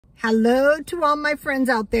Hello to all my friends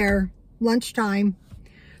out there. Lunchtime.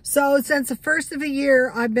 So since the first of the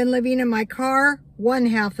year, I've been living in my car one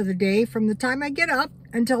half of the day from the time I get up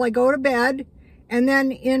until I go to bed, and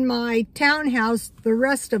then in my townhouse the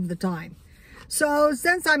rest of the time. So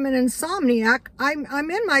since I'm an insomniac,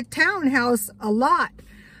 I'm in my townhouse a lot.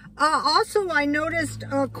 Also, I noticed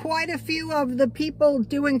quite a few of the people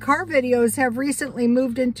doing car videos have recently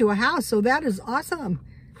moved into a house, so that is awesome.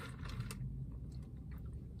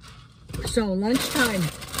 So lunchtime.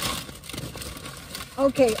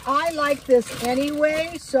 Okay, I like this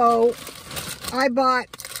anyway, so I bought,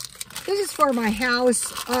 this is for my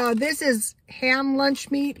house. This is ham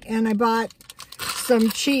lunch meat, and I bought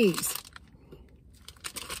some cheese.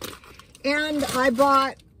 And I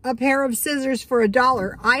bought a pair of scissors for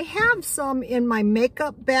 $1. I have some in my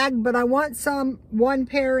makeup bag, but I want one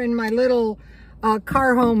pair in my little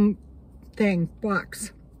car home thing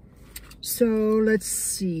box. So let's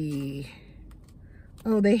see.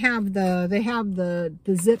 Oh, they have the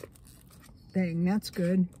zip thing. That's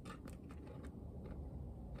good.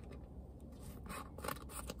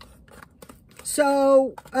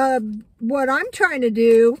 So what I'm trying to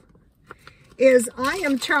do is I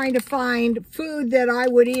am trying to find food that I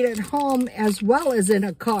would eat at home as well as in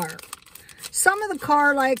a car. Some of the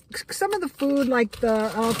food, like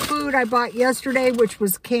the food I bought yesterday, which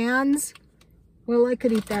was cans. Well, I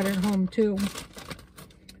could eat that at home too.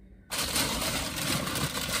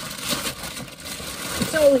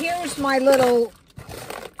 So here's my little,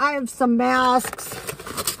 I have some masks.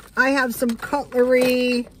 I have some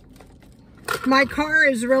cutlery. My car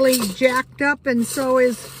is really jacked up, and so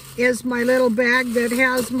is my little bag that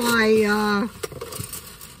has my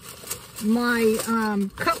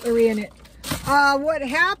cutlery in it. What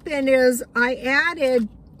happened is I added,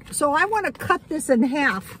 so I want to cut this in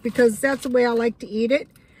half because that's the way I like to eat it.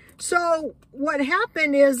 So what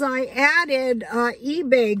happened is I added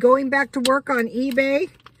eBay, going back to work on eBay,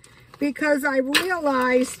 because I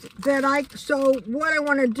realized that so what I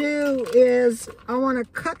want to do is I want to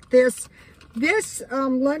cut this. This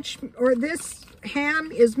lunch, or this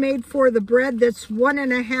ham is made for the bread that's one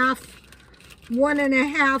and a half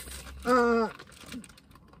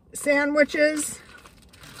sandwiches.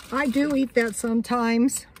 I do eat that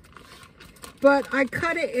sometimes, but I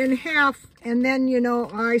cut it in half, and then, you know,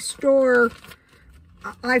 I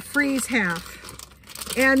freeze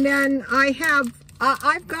half. And then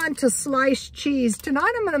I've gone to sliced cheese.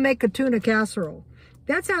 Tonight I'm going to make a tuna casserole.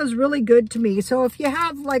 That sounds really good to me. So if you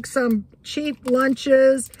have like some cheap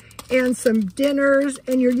lunches and some dinners,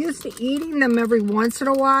 and you're used to eating them every once in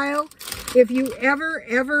a while, if you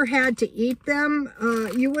ever had to eat them,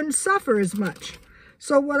 you wouldn't suffer as much.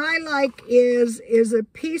 So what I like is a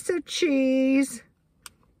piece of cheese.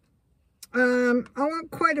 I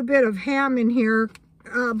want quite a bit of ham in here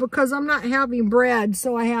because I'm not having bread.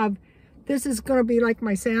 So this is going to be like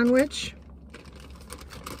my sandwich.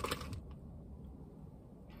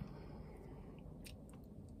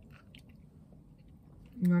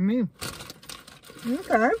 Yummy.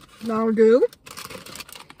 Okay, that'll do.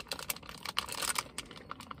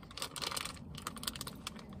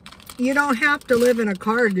 You don't have to live in a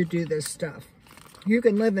car to do this stuff. You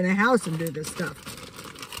can live in a house and do this stuff.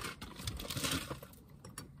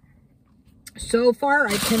 So far,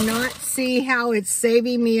 I cannot see how it's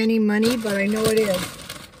saving me any money, but I know it is.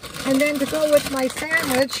 And then to go with my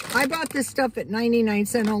sandwich, I bought this stuff at 99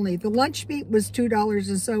 cents only. The lunch meat was $2,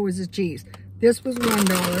 and so was the cheese. This was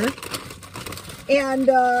 $1. And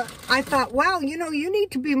I thought, wow, you know, you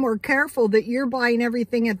need to be more careful that you're buying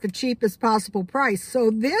everything at the cheapest possible price.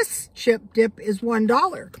 So this chip dip is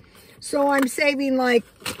 $1. So I'm saving like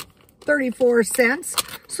 34 cents.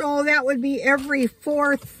 So that would be every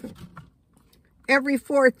fourth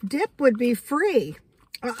dip would be free.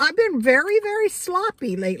 I've been very, very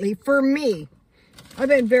sloppy lately for me. I've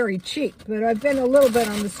been very cheap, but I've been a little bit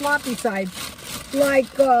on the sloppy side. Like,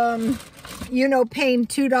 you know, paying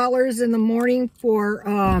 $2 in the morning for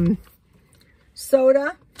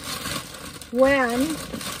soda, when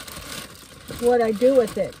what I do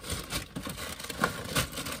with it.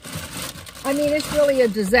 I mean, it's really a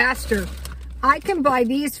disaster. I can buy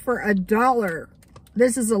these for $1.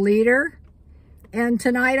 This is a liter. And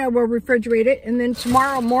tonight I will refrigerate it. And then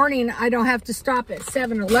tomorrow morning, I don't have to stop at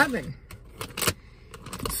 7-Eleven.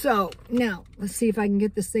 So now let's see if I can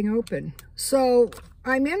get this thing open. So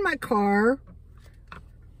I'm in my car.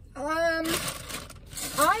 I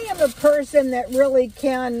am a person that really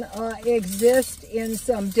can exist in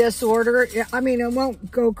some disorder. I mean, I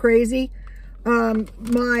won't go crazy.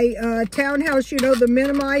 My townhouse, you know, the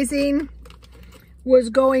minimizing was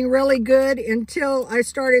going really good until I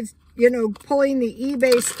started you know, pulling the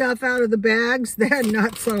eBay stuff out of the bags, then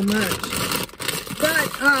not so much.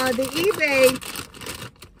 But the eBay,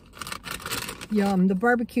 yum, the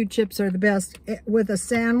barbecue chips are the best with a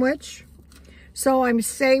sandwich. So I'm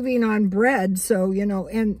saving on bread. So, you know,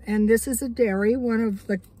 and this is a dairy. One of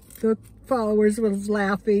the followers was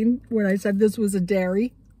laughing when I said this was a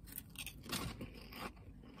dairy.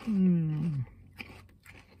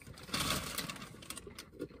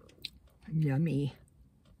 Yummy.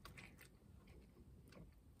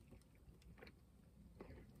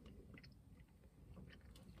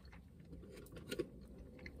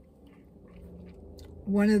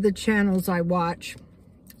 One of the channels I watch,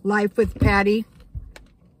 Life with Patty.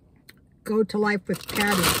 Go to Life with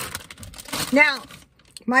Patty. Now,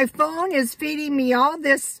 my phone is feeding me all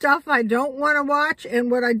this stuff I don't want to watch,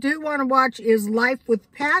 and what I do want to watch is Life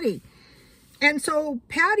with Patty. And so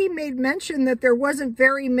Patty made mention that there wasn't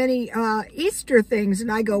very many Easter things,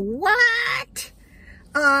 and I go, what?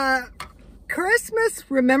 Christmas,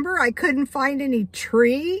 remember, I couldn't find any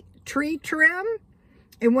tree trim,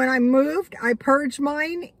 and when I moved, I purged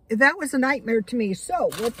mine. That was a nightmare to me.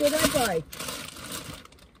 So, what did I buy?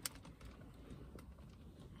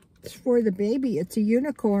 It's for the baby. It's a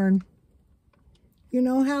unicorn. You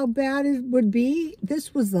know how bad it would be?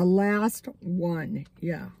 This was the last one.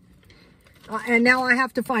 Yeah. And now I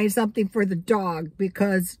have to find something for the dog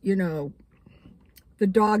because, you know, the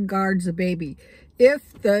dog guards the baby.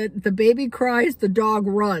 If the baby cries, the dog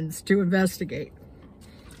runs to investigate.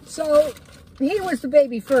 So, he was the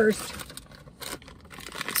baby first.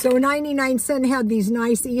 So 99 cents had these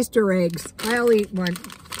nice Easter eggs. I'll eat one.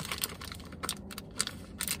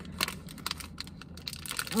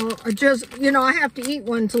 Oh, just, you know, I have to eat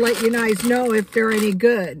one to let you guys know if they're any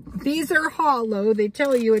good. These are hollow. They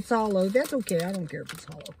tell you it's hollow. That's okay. I don't care if it's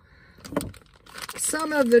hollow.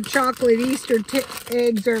 Some of the chocolate Easter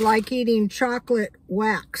eggs are like eating chocolate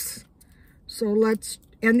wax. So let's,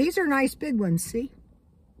 and these are nice big ones, see?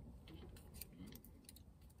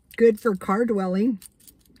 Good for car dwelling.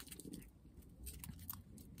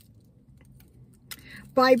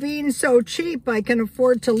 By being so cheap, I can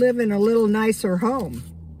afford to live in a little nicer home.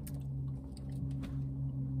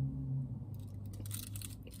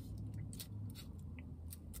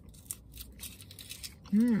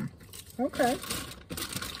 Okay.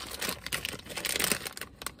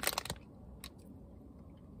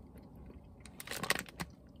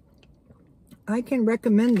 I can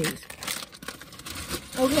recommend these.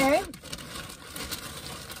 Okay.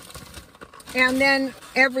 And then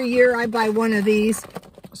every year I buy one of these.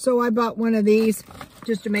 So I bought one of these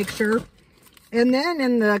just to make sure. And then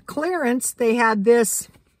in the clearance, they had this,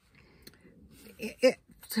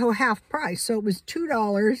 so half price. So it was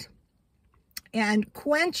 $2. And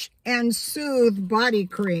Quench and Soothe body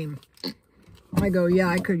cream. I go, yeah,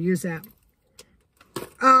 I could use that.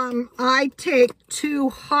 I take 2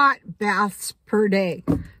 hot baths per day.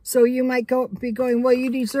 So you might be going, well, you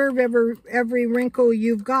deserve every wrinkle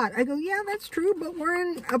you've got. I go, yeah, that's true, but we're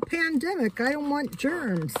in a pandemic. I don't want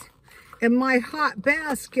germs. And my hot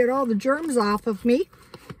baths get all the germs off of me.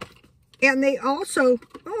 And they also,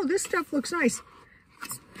 oh, this stuff looks nice.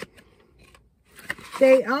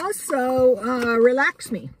 They also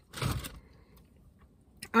relax me.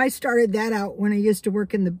 I started that out when I used to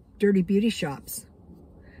work in the dirty beauty shops.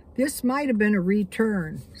 This might have been a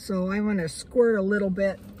return, so I'm going to squirt a little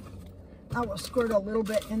bit. I will squirt a little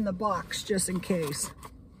bit in the box just in case.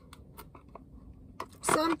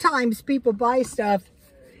 Sometimes people buy stuff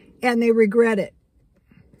and they regret it.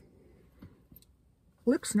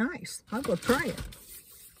 Looks nice. I'll go try it.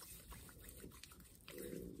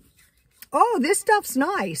 Oh, this stuff's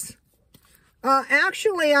nice.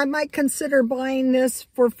 Actually, I might consider buying this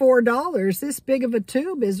for $4. This big of a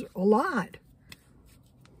tube is a lot.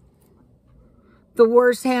 The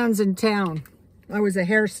worst hands in town. I was a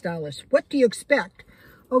hairstylist. What do you expect?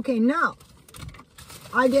 Okay, now,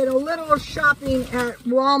 I did a little shopping at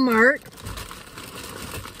Walmart.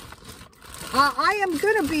 I am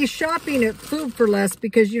going to be shopping at Food for Less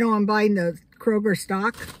because, you know, I'm buying the Kroger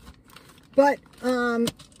stock. But,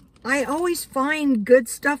 I always find good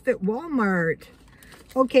stuff at Walmart.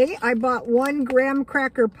 Okay, I bought 1 graham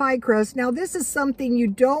cracker pie crust. Now, this is something you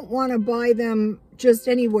don't want to buy them just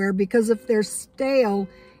anywhere because if they're stale,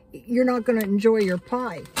 you're not going to enjoy your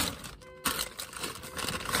pie.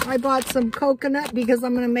 I bought some coconut because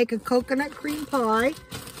I'm going to make a coconut cream pie.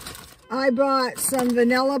 I bought some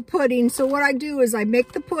vanilla pudding. So what I do is I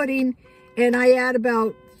make the pudding and I add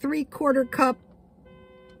about 3/4 cup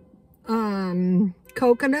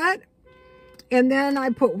coconut. And then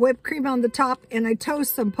I put whipped cream on the top and I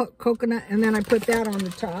toast some coconut and then I put that on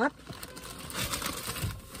the top.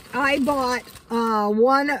 I bought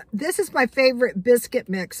this is my favorite biscuit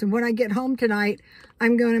mix. And when I get home tonight,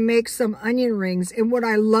 I'm going to make some onion rings. And what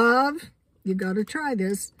I love, you got to try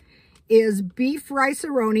this, is beef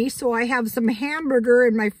rice-a-roni. So I have some hamburger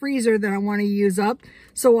in my freezer that I want to use up.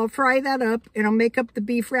 So I'll fry that up and I'll make up the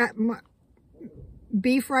beef rice-a-roni.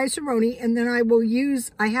 And then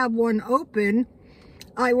I have one open.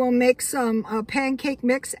 I will make some pancake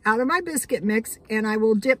mix out of my biscuit mix, and I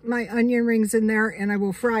will dip my onion rings in there, and I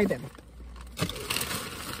will fry them.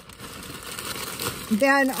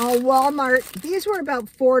 Then Walmart, these were about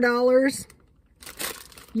 $4.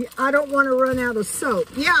 I don't want to run out of soap.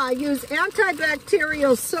 Yeah, I use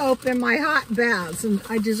antibacterial soap in my hot baths, and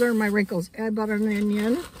I deserve my wrinkles. I bought an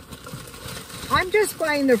onion. I'm just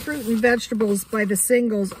buying the fruit and vegetables by the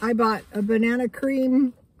singles. I bought a banana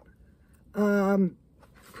cream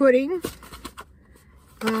pudding,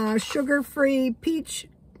 sugar-free peach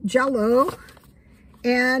jello,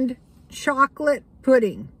 and chocolate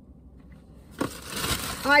pudding.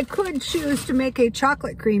 I could choose to make a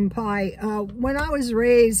chocolate cream pie. When I was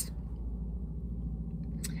raised,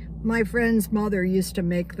 my friend's mother used to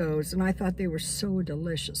make those, and I thought they were so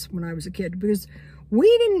delicious when I was a kid, because we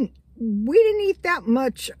didn't eat that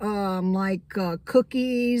much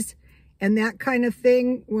cookies and that kind of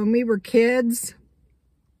thing when we were kids.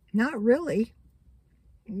 Not really.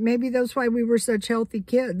 Maybe that's why we were such healthy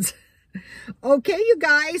kids. Okay, you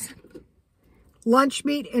guys. Lunch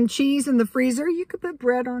meat and cheese in the freezer. You could put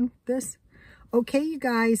bread on this. Okay, you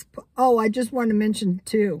guys. Oh, I just want to mention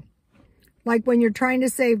too. Like when you're trying to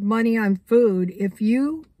save money on food, if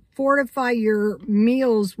you fortify your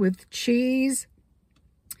meals with cheese,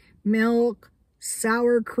 milk,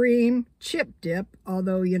 sour cream, chip dip,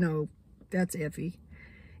 although, you know, that's iffy,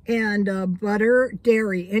 and butter,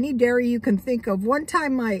 dairy, any dairy you can think of. One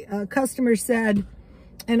time my customer said,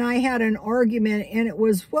 and I had an argument, and it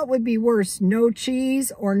was, what would be worse, no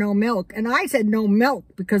cheese or no milk? And I said no milk,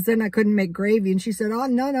 because then I couldn't make gravy. And she said, oh,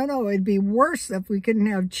 no, it'd be worse if we couldn't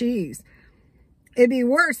have cheese. It'd be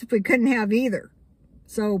worse if we couldn't have either.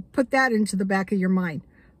 So put that into the back of your mind.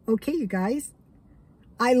 Okay, you guys.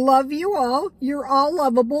 I love you all. You're all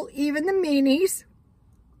lovable, even the meanies.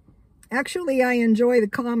 Actually, I enjoy the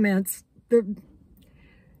comments.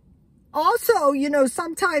 Also, you know,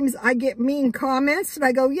 sometimes I get mean comments and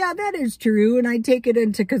I go, yeah, that is true. And I take it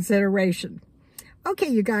into consideration. Okay,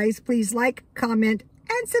 you guys, please like, comment,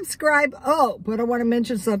 and subscribe. Oh, but I want to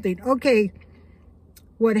mention something. Okay,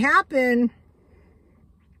 what happened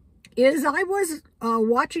is I was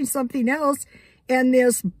watching something else, and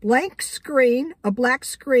this blank screen, a black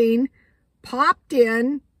screen, popped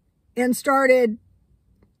in and started,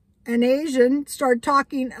 an Asian started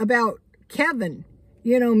talking about Kevin.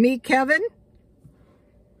 You know, me, Kevin.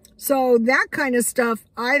 So that kind of stuff,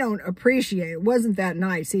 I don't appreciate. It wasn't that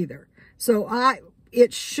nice either. So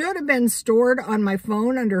it should have been stored on my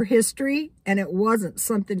phone under history, and it wasn't.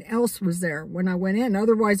 Something else was there when I went in.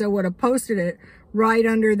 Otherwise, I would have posted it right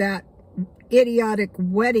under that idiotic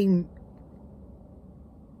wedding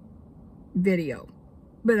video.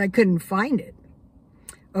 But I couldn't find it.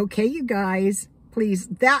 Okay, you guys. Please,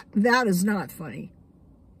 that is not funny.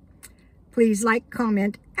 Please like,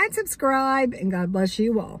 comment, and subscribe, and God bless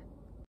you all.